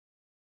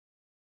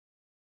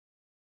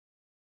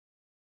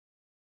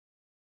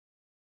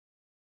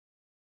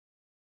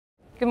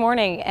Good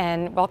morning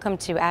and welcome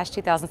to ASH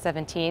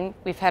 2017.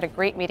 We've had a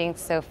great meeting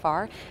so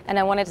far, and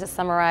I wanted to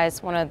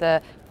summarize one of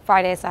the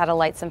Friday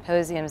Satellite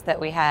Symposiums that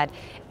we had.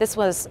 This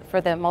was for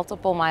the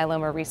Multiple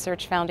Myeloma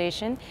Research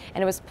Foundation,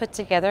 and it was put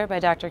together by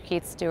Dr.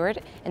 Keith Stewart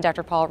and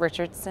Dr. Paul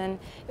Richardson.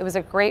 It was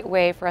a great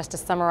way for us to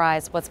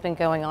summarize what's been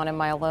going on in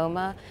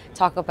myeloma,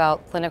 talk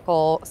about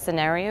clinical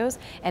scenarios,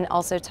 and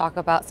also talk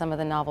about some of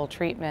the novel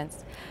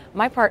treatments.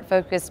 My part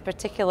focused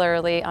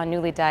particularly on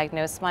newly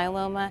diagnosed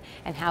myeloma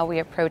and how we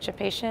approach a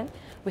patient.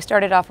 We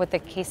started off with a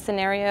case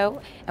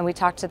scenario, and we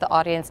talked to the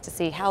audience to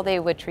see how they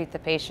would treat the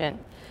patient.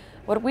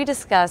 What we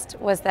discussed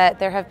was that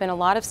there have been a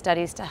lot of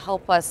studies to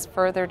help us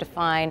further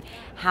define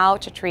how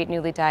to treat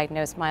newly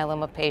diagnosed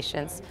myeloma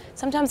patients.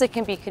 Sometimes it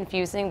can be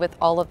confusing with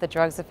all of the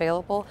drugs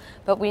available,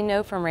 but we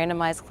know from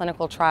randomized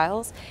clinical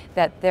trials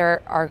that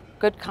there are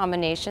good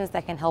combinations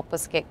that can help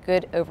us get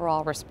good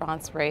overall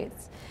response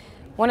rates.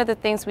 One of the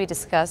things we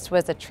discussed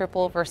was a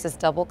triple versus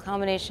double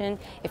combination.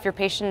 If your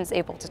patient is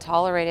able to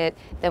tolerate it,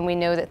 then we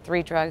know that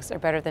 3 drugs are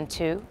better than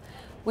 2.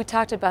 We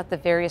talked about the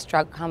various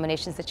drug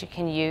combinations that you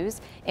can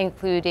use,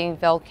 including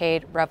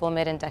Velcade,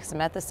 Revlimid, and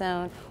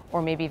dexamethasone,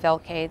 or maybe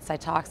Velcade,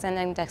 Cytoxan,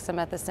 and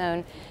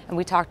dexamethasone. And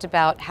we talked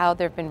about how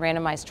there have been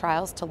randomized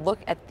trials to look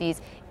at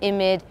these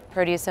IMiD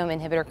proteasome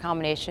inhibitor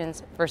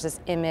combinations versus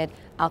IMiD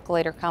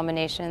alkylator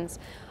combinations.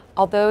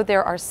 Although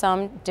there are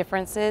some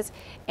differences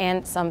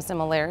and some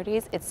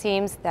similarities, it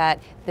seems that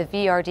the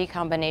VRD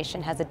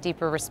combination has a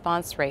deeper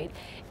response rate.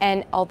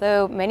 And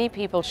although many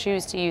people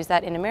choose to use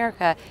that in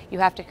America, you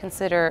have to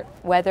consider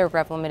whether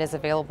Revlimid is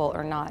available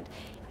or not.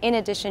 In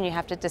addition, you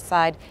have to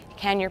decide,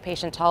 can your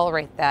patient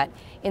tolerate that?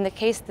 In the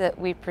case that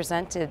we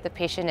presented, the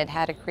patient had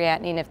had a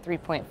creatinine of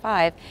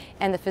 3.5,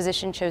 and the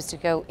physician chose to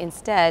go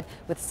instead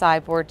with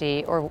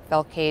Cy/Bor-D or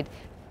Velcade,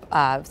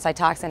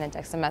 Cytoxan, and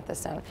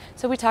dexamethasone.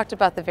 So we talked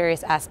about the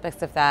various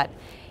aspects of that.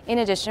 In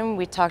addition,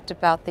 we talked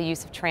about the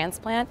use of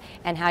transplant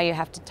and how you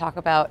have to talk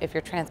about if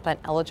you're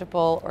transplant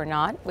eligible or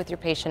not with your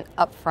patient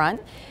up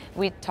front.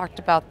 We talked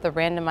about the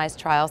randomized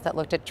trials that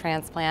looked at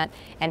transplant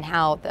and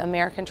how the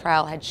American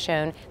trial had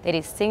shown that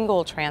a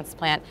single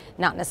transplant,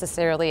 not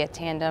necessarily a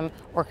tandem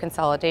or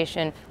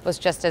consolidation, was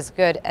just as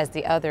good as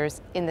the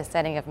others in the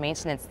setting of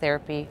maintenance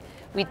therapy.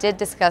 We did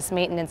discuss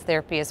maintenance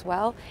therapy as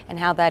well and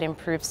how that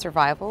improves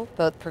survival,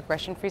 both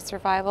progression-free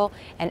survival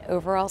and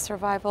overall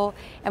survival.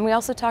 And we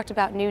also talked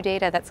about new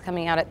data that's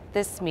coming out at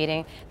this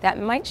meeting that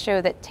might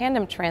show that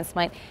tandem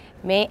transplant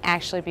may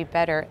actually be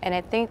better. And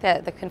I think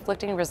that the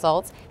conflicting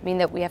results mean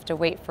that we have to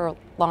wait for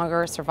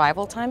longer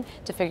survival time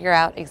to figure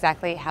out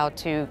exactly how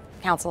to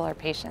counsel our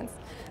patients.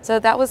 So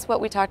that was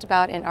what we talked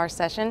about in our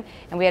session,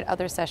 and we had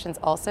other sessions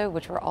also,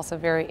 which were also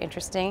very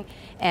interesting.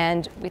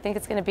 And we think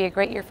it's going to be a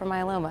great year for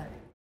myeloma.